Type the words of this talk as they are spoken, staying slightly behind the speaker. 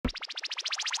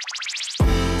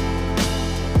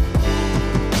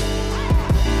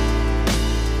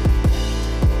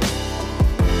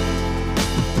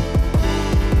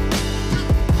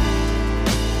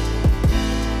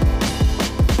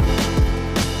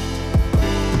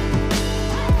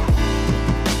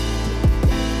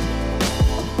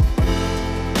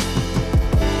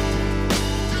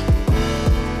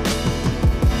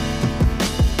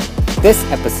This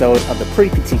episode of the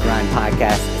Pre-PT Grind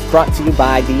podcast is brought to you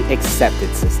by the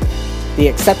Accepted System. The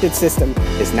Accepted System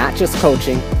is not just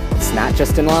coaching, it's not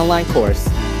just an online course,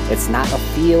 it's not a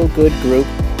feel-good group,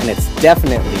 and it's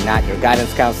definitely not your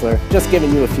guidance counselor just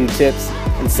giving you a few tips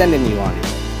and sending you on your way.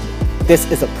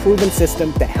 This is a proven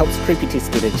system that helps pre-PT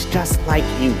students just like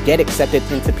you get accepted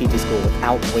into PT school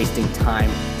without wasting time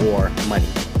or money.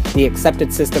 The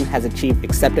Accepted System has achieved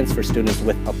acceptance for students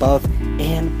with above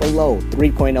and below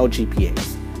 3.0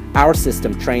 GPAs. Our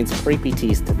system trains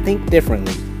pre-PTs to think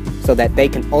differently so that they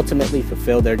can ultimately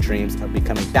fulfill their dreams of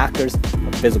becoming doctors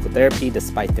of physical therapy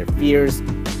despite their fears,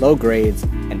 low grades,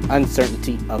 and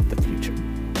uncertainty of the future.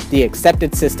 The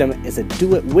Accepted System is a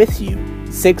do-it-with-you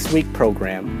 6-week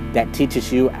program that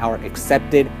teaches you our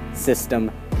Accepted System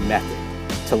method.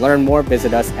 To learn more,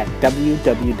 visit us at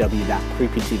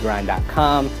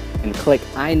www.preptgrind.com and click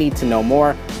I Need to Know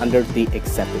More under the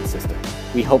Accepted System.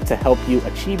 We hope to help you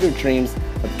achieve your dreams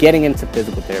of getting into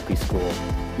physical therapy school.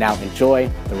 Now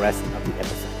enjoy the rest of the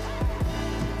episode.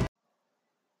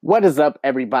 What is up,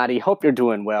 everybody? Hope you're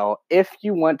doing well. If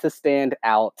you want to stand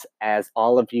out, as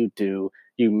all of you do,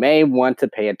 you may want to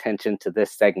pay attention to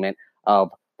this segment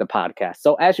of the podcast.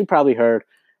 So as you probably heard,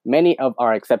 many of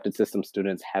our Accepted System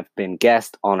students have been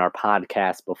guests on our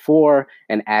podcast before,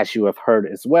 and as you have heard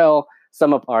as well,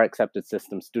 some of our Accepted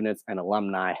System students and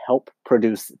alumni help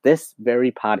produce this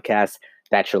very podcast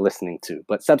that you're listening to.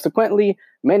 But subsequently,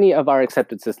 many of our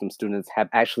Accepted System students have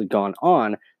actually gone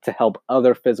on to help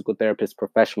other physical therapist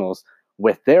professionals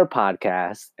with their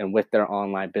podcasts and with their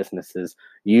online businesses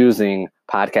using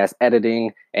podcast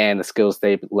editing and the skills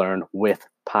they've learned with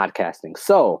podcasting.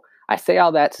 So I say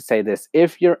all that to say this: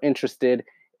 if you're interested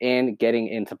in getting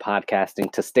into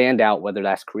podcasting to stand out, whether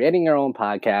that's creating your own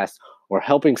podcast or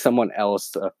helping someone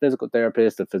else, a physical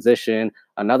therapist, a physician,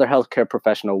 another healthcare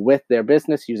professional with their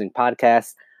business using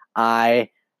podcasts, I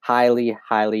highly,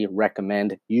 highly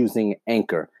recommend using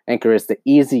Anchor. Anchor is the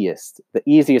easiest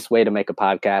way to make a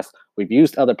podcast. We've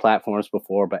used other platforms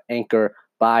before, but Anchor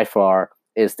by far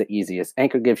is the easiest.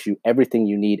 Anchor gives you everything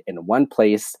you need in one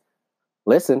place.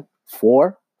 Listen,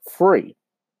 for free.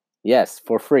 Yes,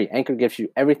 for free. Anchor gives you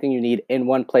everything you need in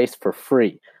one place for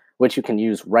free, which you can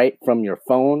use right from your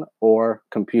phone or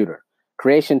computer.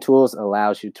 Creation Tools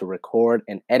allows you to record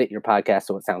and edit your podcast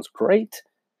so it sounds great.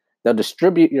 They'll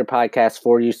distribute your podcast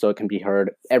for you so it can be heard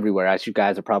everywhere. As you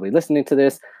guys are probably listening to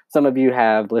this, some of you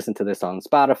have listened to this on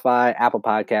Spotify, Apple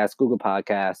Podcasts, Google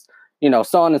Podcasts,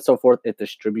 so on and so forth. It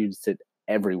distributes it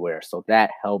everywhere. So that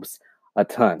helps a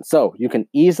ton. So you can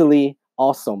easily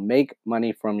also make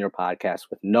money from your podcast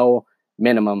with no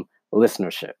minimum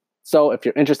listenership. So if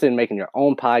you're interested in making your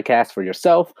own podcast for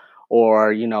yourself,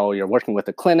 or you're working with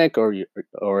a clinic, or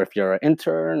if you're an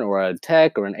intern or a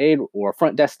tech or an aide or a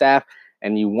front desk staff,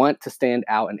 and you want to stand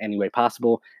out in any way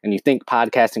possible, and you think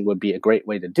podcasting would be a great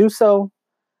way to do so,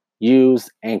 use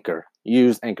Anchor.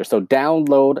 Use Anchor. So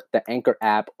download the Anchor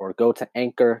app or go to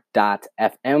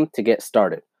anchor.fm to get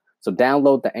started. So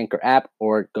download the Anchor app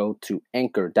or go to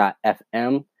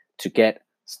anchor.fm to get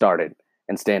started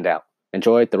and stand out.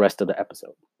 Enjoy the rest of the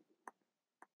episode.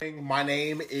 My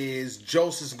name is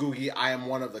Joseph Ngugi. I am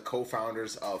one of the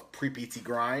co-founders of Pre-PT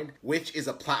Grind, which is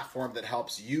a platform that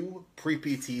helps you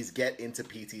pre-PTs get into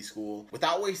PT school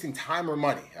without wasting time or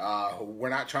money. We're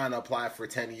not trying to apply for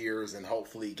 10 years and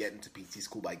hopefully get into PT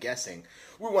school by guessing.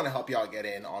 We want to help y'all get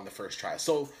in on the first try.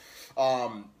 So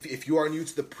if you are new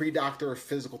to the Pre-Doctor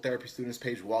Physical Therapy Students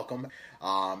page, welcome.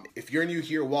 If you're new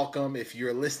here, welcome. If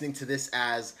you're listening to this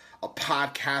as a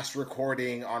podcast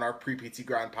recording on our Pre-PT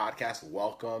Grind podcast,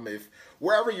 welcome. If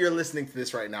wherever you're listening to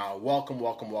this right now, welcome.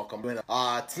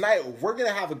 Tonight, we're going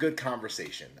to have a good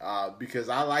conversation because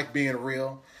I like being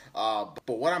real.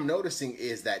 But what I'm noticing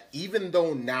is that even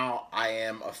though now I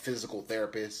am a physical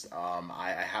therapist,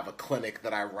 I have a clinic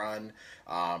that I run,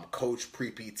 coach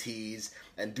pre-PTs,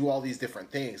 and do all these different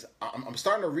things, I'm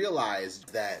starting to realize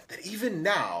that even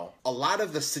now, a lot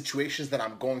of the situations that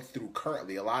I'm going through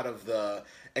currently, a lot of the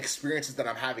experiences that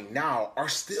I'm having now are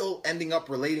still ending up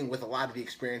relating with a lot of the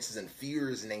experiences and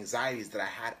fears and anxieties that I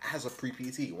had as a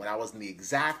pre-PT when I was in the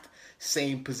exact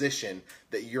same position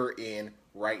that you're in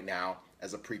right now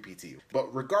as a pre-PT.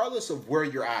 But regardless of where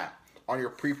you're at on your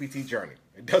pre-PT journey,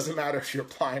 it doesn't matter if you're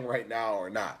applying right now or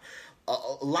not.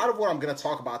 A lot of what I'm going to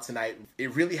talk about tonight,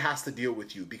 it really has to deal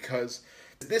with you because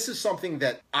this is something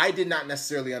that I did not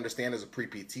necessarily understand as a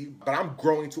pre-PT, but I'm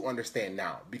growing to understand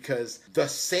now because the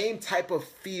same type of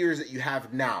fears that you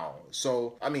have now.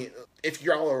 So, if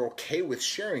y'all are okay with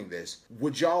sharing this,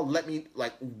 would y'all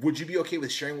would you be okay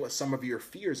with sharing what some of your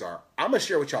fears are? I'm going to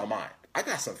share with y'all mine. I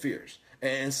got some fears.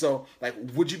 And so, like,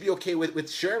 would you be okay with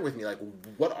sharing with me, like,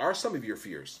 what are some of your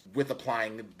fears with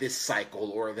applying this cycle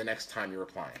or the next time you're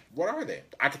applying? What are they?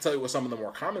 I can tell you what some of the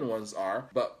more common ones are,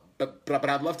 but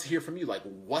I'd love to hear from you. Like,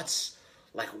 what's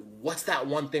that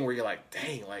one thing where you're like,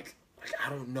 dang, like I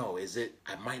don't know. Is it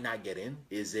I might not get in?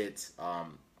 Is it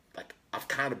like I've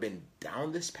kind of been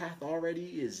down this path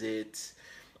already? Is it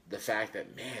the fact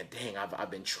that, man, dang,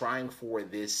 I've been trying for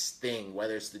this thing,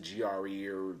 whether it's the GRE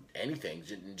or anything,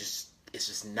 just it's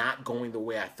just not going the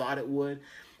way I thought it would?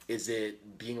 Is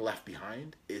it being left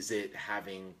behind? Is it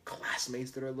having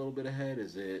classmates that are a little bit ahead?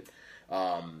 Is it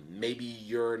maybe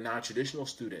you're a non-traditional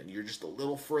student, you're just a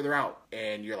little further out,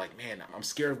 and you're like, man, I'm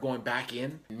scared of going back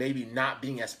in, maybe not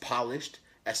being as polished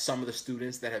as some of the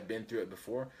students that have been through it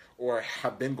before or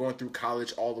have been going through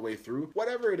college all the way through.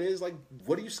 Whatever it is, like,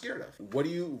 what are you scared of? What are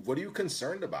you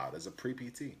concerned about as a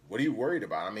pre-PT? What are you worried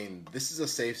about? I mean, this is a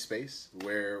safe space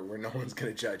where no one's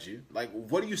going to judge you. Like,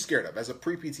 what are you scared of as a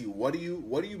pre-PT? What are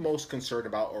you most concerned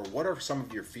about, or what are some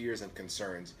of your fears and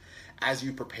concerns as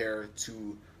you prepare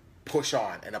to push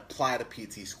on and apply to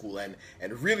PT school and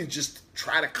really just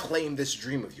try to claim this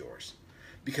dream of yours?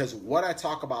 Because what I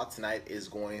talk about tonight is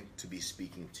going to be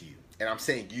speaking to you. And I'm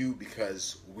saying you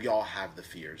because we all have the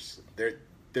fears. They're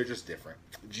just different.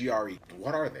 GRE,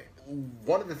 what are they?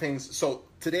 One of the things, so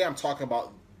today I'm talking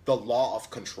about the law of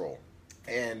control.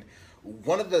 And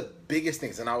one of the biggest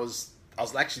things, and I was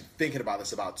actually thinking about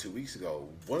this about 2 weeks ago,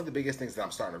 one of the biggest things that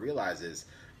I'm starting to realize is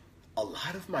a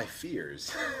lot of my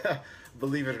fears,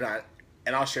 believe it or not,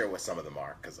 and I'll share what some of them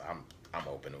are because I'm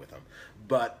open with them,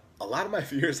 but a lot of my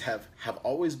fears have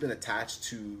always been attached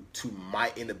to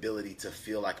my inability to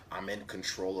feel like I'm in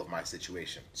control of my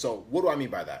situation. So what do I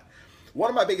mean by that? One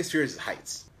of my biggest fears is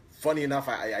heights. Funny enough,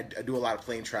 I do a lot of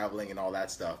plane traveling and all that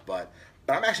stuff, but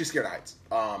I'm actually scared of heights.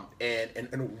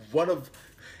 And one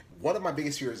of my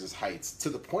biggest fears is heights, to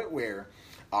the point where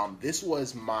this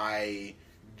was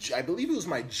I believe it was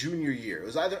my junior year. It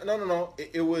was either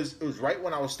it was right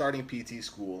when I was starting PT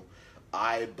school.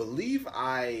 I believe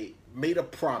I made a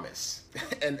promise,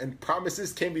 and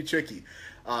promises can be tricky.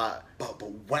 But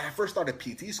when I first started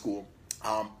PT school,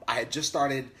 I had just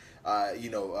started,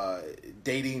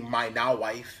 dating my now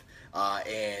wife,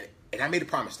 and I made a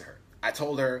promise to her. I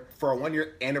told her for our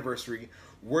 1-year anniversary,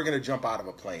 we're gonna jump out of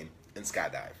a plane and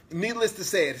skydive. Needless to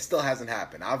say, it still hasn't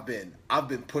happened. I've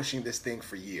been pushing this thing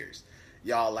for years,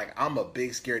 y'all. Like, I'm a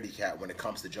big scaredy cat when it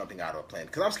comes to jumping out of a plane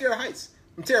because I'm scared of heights.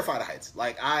 I'm terrified of heights.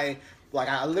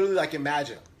 I literally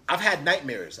imagine. I've had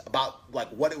nightmares about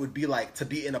what it would be like to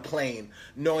be in a plane,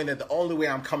 knowing that the only way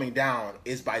I'm coming down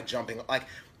is by jumping. Like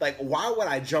why would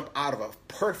I jump out of a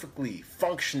perfectly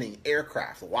functioning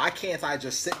aircraft? Why can't I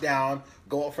just sit down,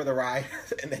 go up for the ride,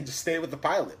 and then just stay with the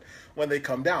pilot when they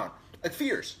come down? Like,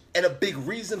 fears. And a big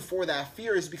reason for that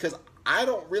fear is because I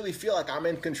don't really feel like I'm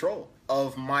in control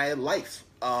of my life.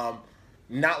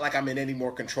 Not like I'm in any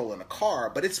more control in a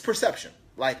car, but it's perception.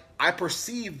 Like, I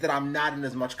perceive that I'm not in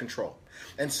as much control.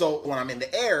 And so when I'm in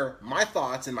the air, my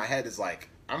thoughts in my head is like,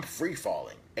 I'm free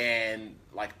falling. And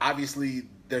obviously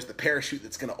there's the parachute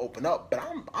that's going to open up, but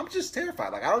I'm just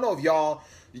terrified. I don't know if y'all,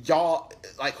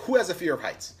 who has a fear of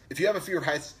heights? If you have a fear of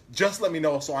heights, just let me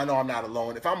know so I know I'm not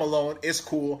alone. If I'm alone, it's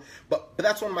cool. But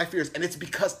that's one of my fears. And it's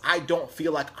because I don't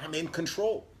feel like I'm in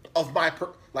control of my,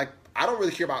 I don't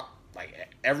really care about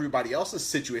everybody else's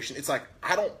situation. It's like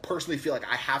I don't personally feel like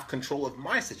I have control of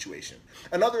my situation.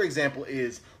 Another example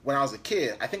is when I was a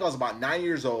kid. I think I was about 9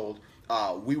 years old.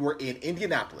 We were in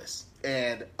Indianapolis,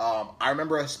 and I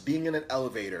remember us being in an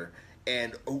elevator,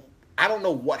 and I don't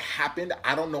know what happened.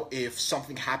 I don't know if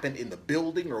something happened in the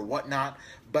building or whatnot,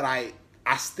 but I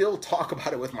still talk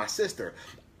about it with my sister.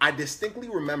 I distinctly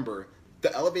remember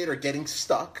the elevator getting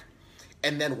stuck.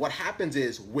 And then what happens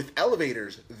is, with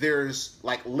elevators, there's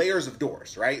layers of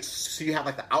doors, right? So you have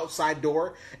the outside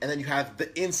door, and then you have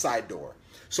the inside door.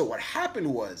 So what happened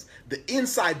was, the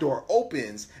inside door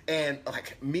opens, and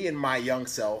me and my young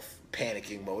self,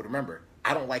 panicking mode. Remember,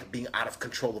 I don't like being out of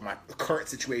control of my current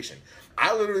situation. I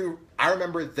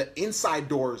remember the inside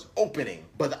doors opening,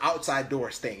 but the outside door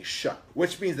staying shut,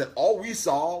 which means that all we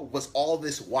saw was all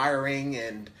this wiring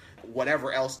and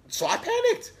whatever else. So I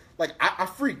panicked. I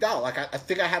freaked out. I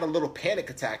think I had a little panic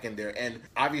attack in there. And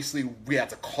obviously we had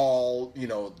to call,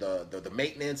 the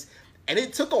maintenance. And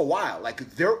it took a while.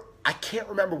 I can't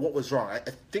remember what was wrong. I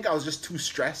think I was just too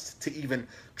stressed to even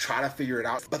try to figure it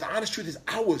out. But the honest truth is,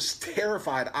 I was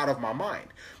terrified out of my mind.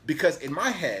 Because in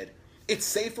my head, it's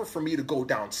safer for me to go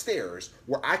downstairs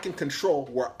where I can control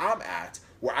where I'm at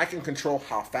where I can control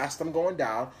how fast I'm going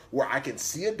down, where I can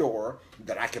see a door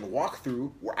that I can walk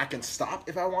through, where I can stop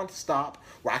if I want to stop,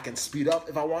 where I can speed up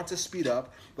if I want to speed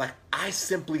up. Like, I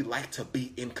simply like to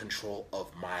be in control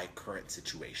of my current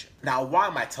situation. Now, why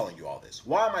am I telling you all this?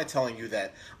 Why am I telling you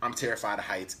that I'm terrified of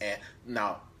heights? And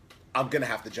now, I'm going to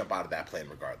have to jump out of that plane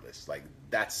regardless. Like,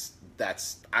 that's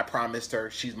I promised her.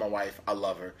 She's my wife. I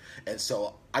love her. And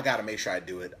so I got to make sure I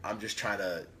do it. I'm just trying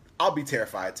to, I'll be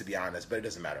terrified, to be honest, but it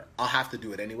doesn't matter. I'll have to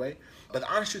do it anyway. But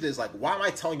the honest truth is, like, why am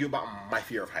I telling you about my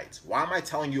fear of heights? Why am I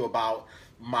telling you about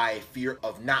my fear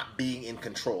of not being in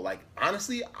control? Like,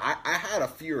 honestly, I had a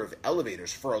fear of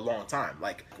elevators for a long time,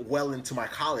 like well into my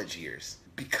college years,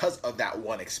 because of that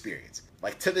one experience.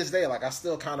 Like, to this day, like, I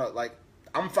still kind of, like,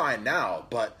 I'm fine now,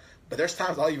 but there's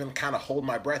times I'll even kind of hold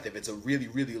my breath if it's a really,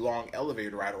 really long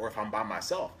elevator ride or if I'm by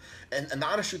myself. And the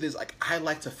honest truth is, like, I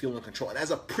like to feel in control. And as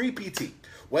a pre-PT,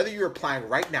 whether you're applying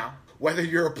right now, whether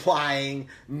you're applying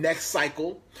next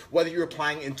cycle, whether you're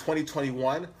applying in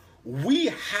 2021, we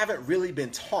haven't really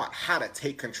been taught how to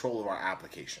take control of our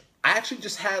application. I actually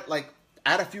just had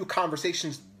a few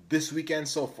conversations this weekend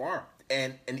so far.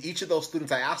 And each of those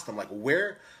students, I asked them,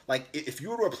 if you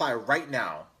were to apply right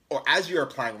now, or as you're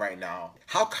applying right now,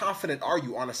 how confident are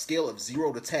you on a scale of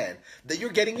 0 to 10 that you're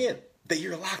getting in, that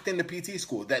you're locked into PT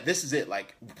school, that this is it?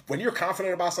 Like, when you're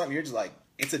confident about something, you're just like,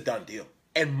 it's a done deal.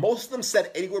 And most of them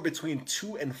said anywhere between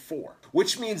 2 and 4,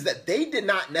 which means that they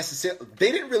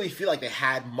didn't really feel like they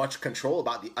had much control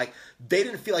about they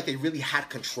didn't feel like they really had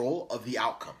control of the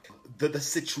outcome, the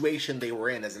situation they were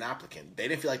in as an applicant. They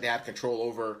didn't feel like they had control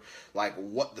over, like,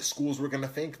 what the schools were going to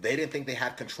think. They didn't think they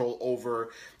had control over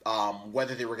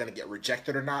whether they were going to get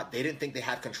rejected or not. They didn't think they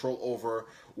had control over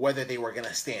whether they were going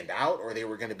to stand out or they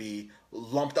were going to be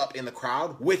lumped up in the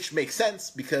crowd, which makes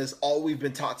sense because all we've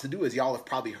been taught to do, as y'all have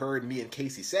probably heard me and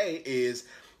Casey say, is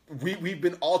we've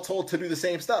been all told to do the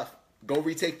same stuff. Go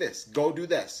retake this, go do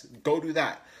this, go do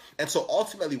that. And so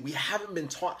ultimately, we haven't been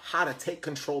taught how to take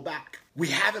control back. We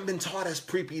haven't been taught as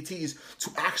pre-PTs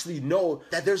to actually know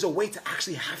that there's a way to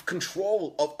actually have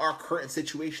control of our current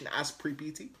situation as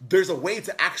pre-PT. There's a way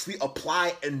to actually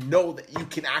apply and know that you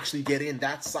can actually get in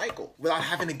that cycle without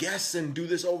having to guess and do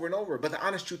this over and over. But the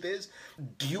honest truth is,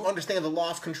 do you understand the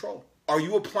law of control? Are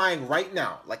you applying right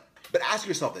now? But ask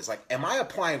yourself this, am I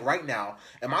applying right now?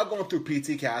 Am I going through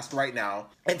PTCast right now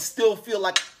and still feel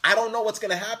like I don't know what's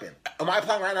going to happen? Am I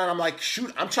applying right now and I'm like,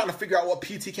 shoot, I'm trying to figure out what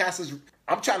PTCast is.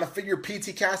 I'm trying to figure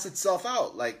PTCast itself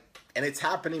out. And it's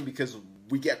happening because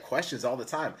we get questions all the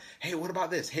time. Hey, what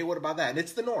about this? Hey, what about that? And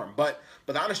it's the norm. But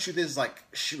the honest truth is,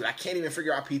 shoot, I can't even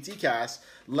figure out PTCast,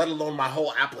 let alone my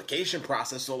whole application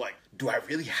process. So, do I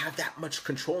really have that much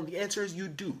control? And the answer is you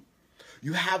do.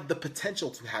 You have the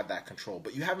potential to have that control,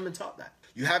 but you haven't been taught that.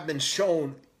 You have been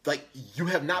shown, you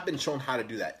have not been shown how to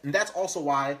do that. And that's also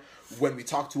why when we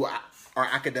talk to our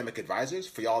academic advisors,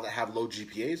 for y'all that have low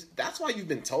GPAs, that's why you've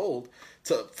been told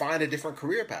to find a different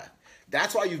career path.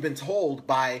 That's why you've been told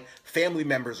by family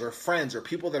members or friends or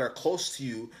people that are close to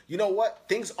you, you know what,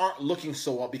 things aren't looking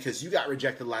so well because you got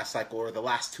rejected last cycle or the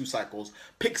last 2 cycles,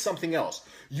 pick something else.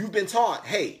 You've been taught,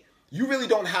 hey, you really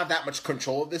don't have that much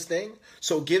control of this thing,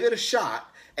 so give it a shot.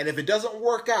 And if it doesn't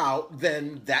work out,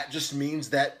 then that just means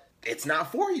that it's not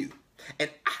for you. And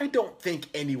I don't think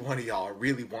any one of y'all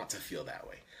really want to feel that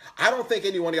way. I don't think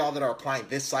any one of y'all that are applying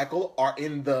this cycle are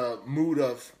in the mood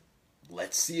of,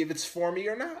 let's see if it's for me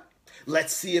or not.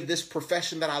 Let's see if this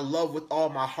profession that I love with all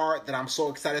my heart, that I'm so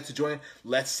excited to join,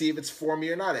 let's see if it's for me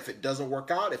or not. If it doesn't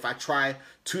work out, if I try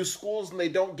 2 schools and they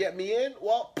don't get me in,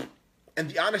 well, and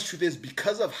the honest truth is,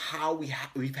 because of how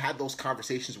we've had those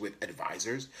conversations with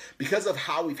advisors, because of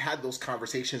how we've had those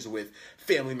conversations with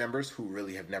family members who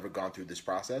really have never gone through this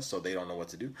process, so they don't know what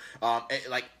to do.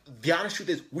 The honest truth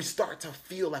is, we start to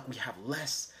feel like we have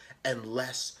less and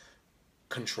less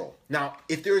control. Now,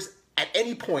 if there's at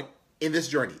any point in this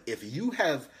journey, if you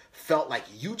have felt like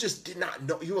you just did not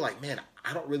know, you were like, man,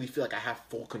 I don't really feel like I have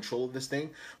full control of this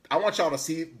thing, I want y'all to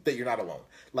see that you're not alone.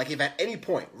 If at any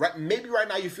point, maybe right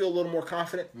now you feel a little more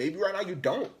confident, maybe right now you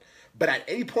don't, but at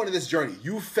any point in this journey,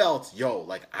 you felt,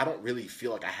 I don't really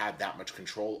feel like I have that much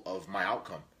control of my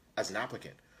outcome as an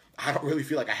applicant. I don't really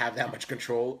feel like I have that much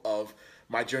control of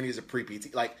my journey as a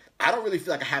pre-PT. I don't really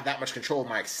feel like I have that much control of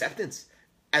my acceptance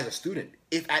as a student.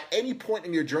 If at any point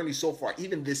in your journey so far,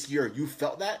 even this year, you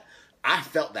felt that, I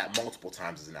felt that multiple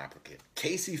times as an applicant.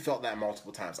 Casey felt that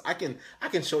multiple times. I can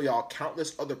show y'all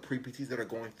countless other pre-PTs that are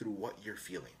going through what you're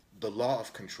feeling. The law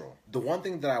of control. The one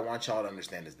thing that I want y'all to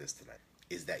understand is this tonight,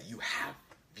 is that you have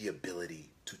the ability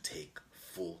to take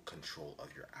full control of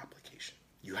your application.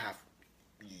 You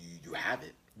have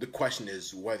it. The question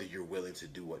is whether you're willing to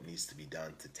do what needs to be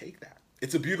done to take that.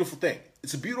 It's a beautiful thing.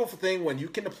 It's a beautiful thing when you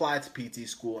can apply to PT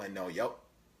school and know, yep,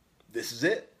 this is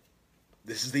it.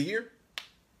 This is the year.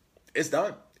 It's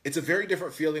done. It's a very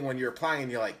different feeling when you're applying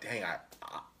and you're like, dang,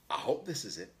 I hope this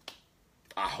is it.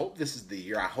 I hope this is the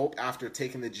year. I hope after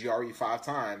taking the GRE 5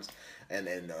 times and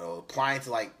applying to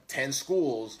like 10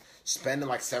 schools, spending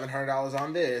like $700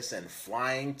 on this and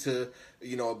flying to,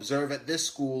 observe at this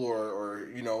school or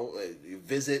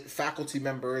visit faculty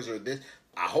members or this,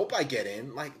 I hope I get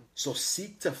in. So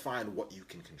seek to find what you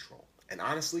can control. And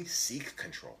honestly, seek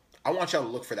control. I want y'all to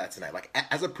look for that tonight.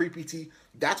 As a pre-PT,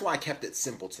 that's why I kept it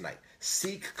simple tonight.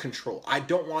 Seek control. I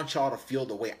don't want y'all to feel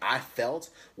the way I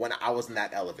felt when I was in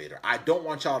that elevator. I don't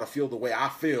want y'all to feel the way I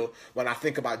feel when I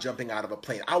think about jumping out of a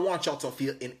plane. I want y'all to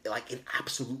feel in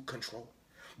absolute control.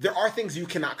 There are things you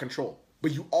cannot control,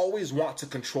 but you always want to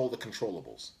control the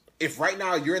controllables. If right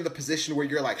now you're in the position where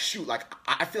you're like, shoot,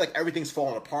 I feel like everything's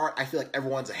falling apart. I feel like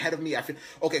everyone's ahead of me. I feel,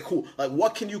 okay, cool.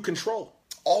 What can you control?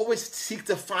 Always seek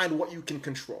to find what you can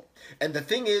control. And the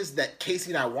thing is that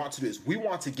Casey and I want to do is we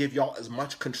want to give y'all as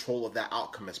much control of that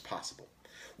outcome as possible.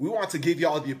 We want to give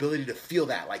y'all the ability to feel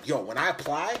that. When I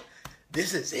apply,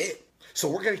 this is it. So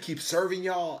we're going to keep serving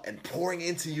y'all and pouring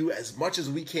into you as much as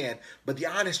we can. But the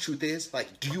honest truth is,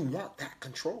 do you want that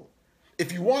control?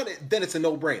 If you want it, then it's a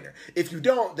no-brainer. If you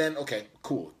don't, then okay,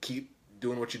 cool. Keep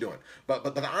doing what you're doing.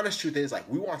 But the honest truth is,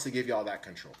 we want to give y'all that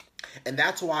control. And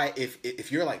that's why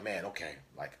if you're like, man, okay,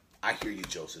 I hear you,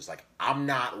 Joseph. I'm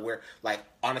not where,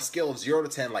 on a scale of 0 to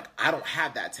 10, I don't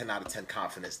have that 10 out of 10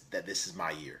 confidence that this is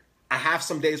my year. I have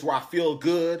some days where I feel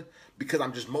good because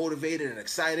I'm just motivated and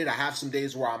excited. I have some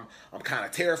days where I'm kind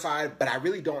of terrified, but I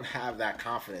really don't have that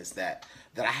confidence that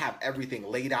I have everything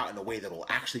laid out in a way that will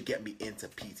actually get me into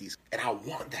PTs. And I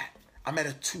want that. I'm at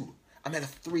a 2. I'm at a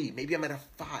 3. Maybe I'm at a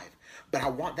 5. But I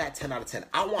want that 10 out of 10.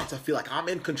 I want to feel like I'm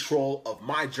in control of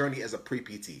my journey as a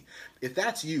pre-PT. If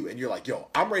that's you and you're like, yo,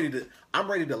 I'm ready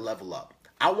to level up.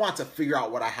 I want to figure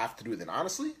out what I have to do. Then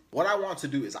honestly, what I want to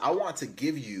do is I want to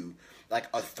give you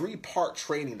a 3-part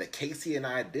training that Casey and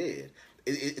I did.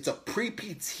 It's a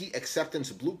pre-PT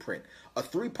acceptance blueprint, a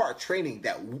 3-part training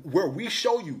where we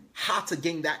show you how to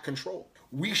gain that control.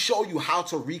 We show you how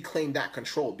to reclaim that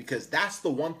control, because that's the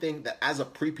one thing that as a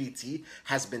pre-PT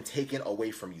has been taken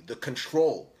away from you. The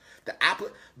control,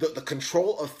 the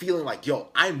control of feeling like, yo,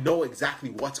 I know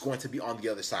exactly what's going to be on the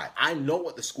other side. I know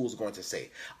what the school's going to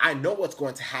say. I know what's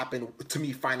going to happen to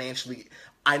me financially.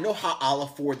 I know how I'll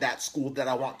afford that school that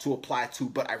I want to apply to,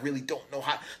 but I really don't know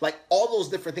how. All those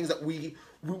different things that we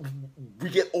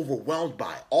get overwhelmed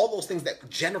by, all those things that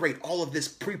generate all of this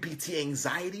pre-PT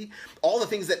anxiety, all the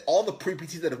things that all the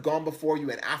pre-PTs that have gone before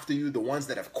you and after you, the ones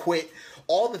that have quit,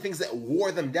 all the things that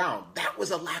wore them down, that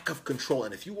was a lack of control.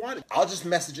 And if you want it, I'll just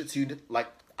message it to you.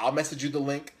 I'll message you the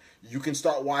link. You can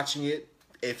start watching it.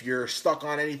 If you're stuck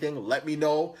on anything, let me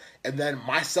know. And then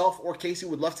myself or Casey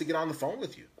would love to get on the phone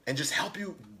with you and just help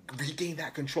you regain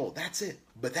that control. That's it.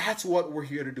 But that's what we're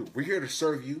here to do. We're here to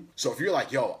serve you. So if you're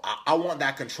like, yo, I want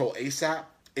that control ASAP,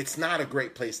 it's not a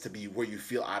great place to be where you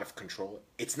feel out of control.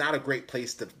 It's not a great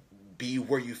place to be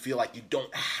where you feel like you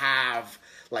don't have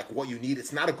what you need.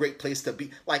 It's not a great place to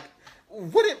be.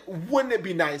 Wouldn't it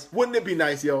be nice? Wouldn't it be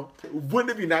nice, yo?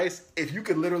 Wouldn't it be nice if you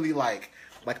could literally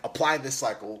apply this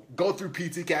cycle, go through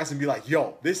PTCast and be like,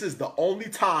 yo, this is the only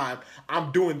time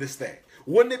I'm doing this thing.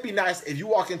 Wouldn't it be nice if you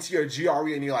walk into your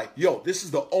GRE and you're like, yo, this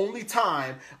is the only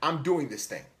time I'm doing this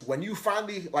thing. When you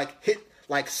finally hit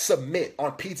submit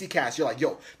on PTCast, you're like,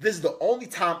 yo, this is the only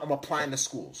time I'm applying to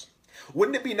schools.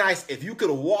 Wouldn't it be nice if you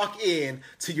could walk in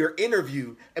to your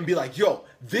interview and be like, yo,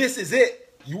 this is it.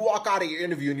 You walk out of your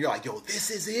interview and you're like, yo,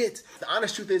 this is it. The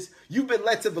honest truth is you've been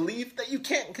led to believe that you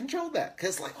can't control that.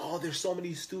 Because there's so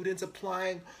many students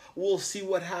applying. We'll see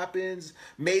what happens.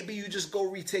 Maybe you just go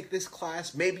retake this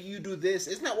class. Maybe you do this.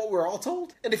 Isn't that what we're all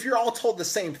told? And if you're all told the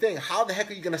same thing, how the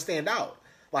heck are you going to stand out?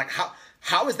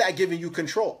 How is that giving you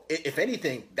control? If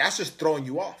anything, that's just throwing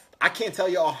you off. I can't tell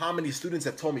y'all how many students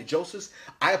have told me, Joseph,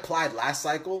 I applied last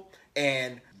cycle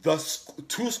and the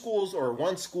 2 schools or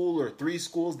 1 school or 3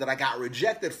 schools that I got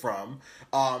rejected from,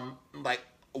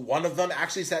 one of them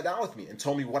actually sat down with me and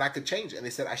told me what I could change. And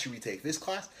they said I should retake this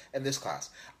class and this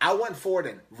class. I went forward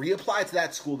and reapplied to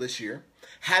that school this year,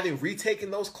 having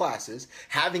retaken those classes,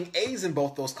 having A's in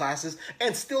both those classes,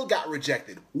 and still got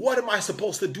rejected. What am I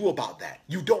supposed to do about that?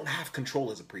 You don't have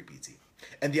control as a pre-PT.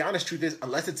 And the honest truth is,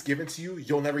 unless it's given to you,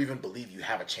 you'll never even believe you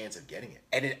have a chance of getting it.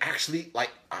 And it actually,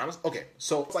 okay,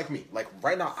 so it's like me.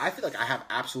 Right now, I feel like I have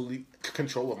absolutely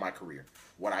control of my career.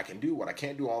 What I can do, what I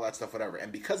can't do, all that stuff, whatever.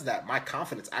 And because of that, my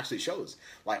confidence actually shows.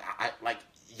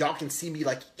 Y'all can see me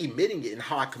emitting it in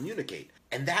how I communicate.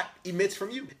 And that emits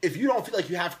from you. If you don't feel like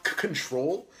you have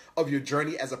control of your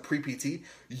journey as a pre-PT,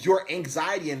 your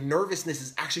anxiety and nervousness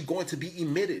is actually going to be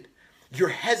emitted. Your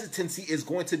hesitancy is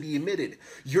going to be emitted.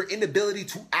 Your inability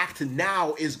to act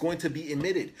now is going to be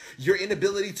emitted. Your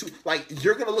inability to,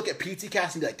 you're going to look at PT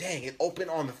Cast and be like, dang, it opened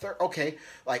on the 3rd. Okay.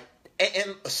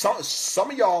 And some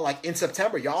of y'all, in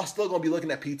September, y'all still going to be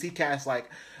looking at PT Cast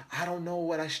I don't know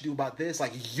what I should do about this.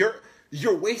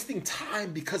 You're wasting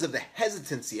time because of the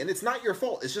hesitancy. And it's not your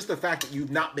fault. It's just the fact that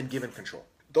you've not been given control.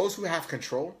 Those who have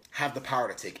control have the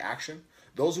power to take action.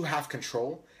 Those who have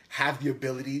control have the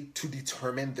ability to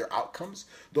determine their outcomes.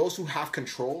 Those who have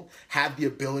control have the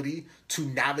ability to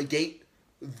navigate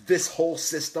this whole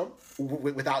system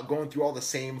without going through all the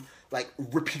same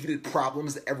repeated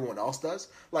problems that everyone else does.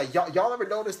 Y'all ever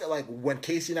notice that when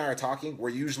Casey and I are talking, we're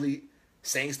usually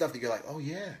saying stuff that you're like, oh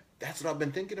yeah, that's what I've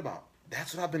been thinking about.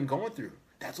 That's what I've been going through.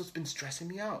 That's what's been stressing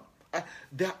me out.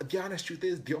 The honest truth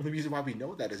is, the only reason why we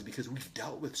know that is because we've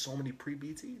dealt with so many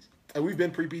pre-PTs. And we've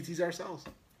been pre-PTs ourselves.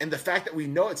 And the fact that we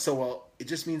know it so well, it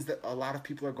just means that a lot of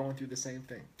people are going through the same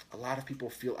thing. A lot of people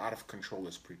feel out of control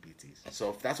as pre-PTs.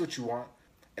 So if that's what you want,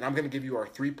 and I'm going to give you our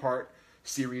 3-part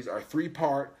series, our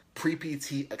 3-part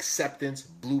pre-PT acceptance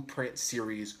blueprint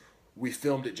series. We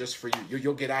filmed it just for you.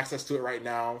 You'll get access to it right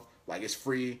now. It's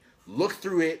free. Look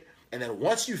through it. And then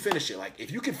once you finish it,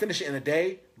 if you can finish it in a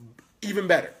day, even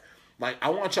better. I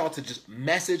want y'all to just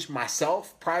message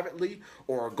myself privately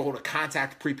or go to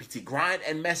Contact Pre-PT Grind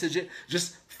and message it.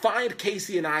 Just find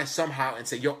Casey and I somehow and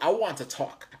say, yo, I want to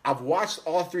talk. I've watched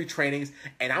all 3 trainings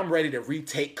and I'm ready to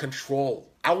retake control.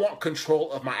 I want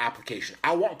control of my application.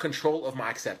 I want control of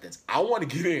my acceptance. I want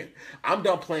to get in. I'm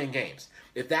done playing games.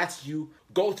 If that's you,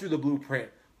 go through the blueprint,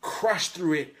 crush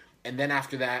through it, and then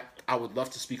after that, I would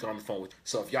love to speak on the phone with you.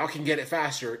 So if y'all can get it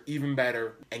faster, even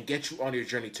better, and get you on your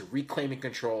journey to reclaiming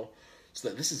control. So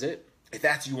that this is it. If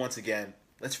that's you once again,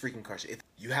 let's freaking crush it.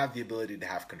 You have the ability to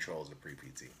have control as a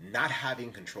pre-PT. Not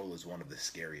having control is one of the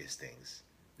scariest things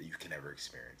that you can ever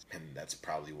experience. And that's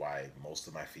probably why most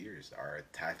of my fears are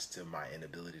attached to my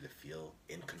inability to feel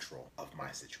in control of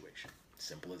my situation.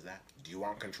 Simple as that. Do you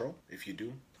want control? If you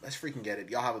do, let's freaking get it.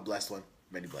 Y'all have a blessed one.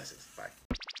 Many blessings. Bye.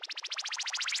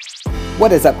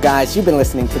 What is up, guys? You've been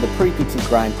listening to the Pre-PT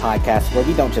Grind podcast, where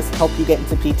we don't just help you get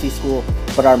into PT school,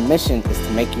 but our mission is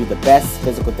to make you the best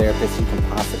physical therapist you can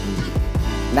possibly be.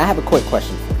 And I have a quick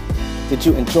question for you. Did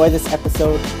you enjoy this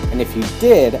episode? And if you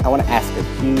did, I want to ask a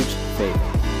huge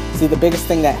favor. See, the biggest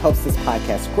thing that helps this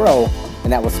podcast grow,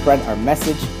 and that will spread our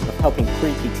message of helping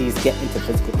pre-PTs get into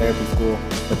physical therapy school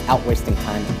without wasting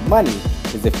time and money,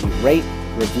 is if you rate,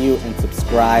 review, and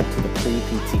subscribe to the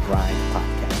Pre-PT Grind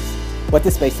podcast. What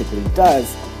this basically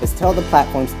does is tell the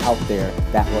platforms out there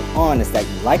that we're on is that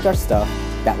you like our stuff,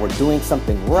 that we're doing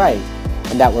something right,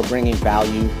 and that we're bringing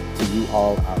value to you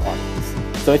all, our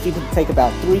audience. So if you can take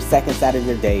about 3 seconds out of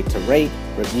your day to rate,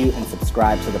 review, and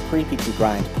subscribe to the Pre-PT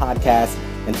Grind podcast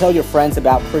and tell your friends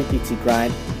about Pre-PT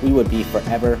Grind, we would be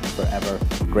forever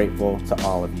grateful to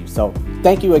all of you. So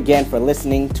thank you again for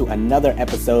listening to another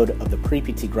episode of the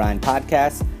Pre-PT Grind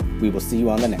podcast. We will see you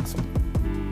on the next one.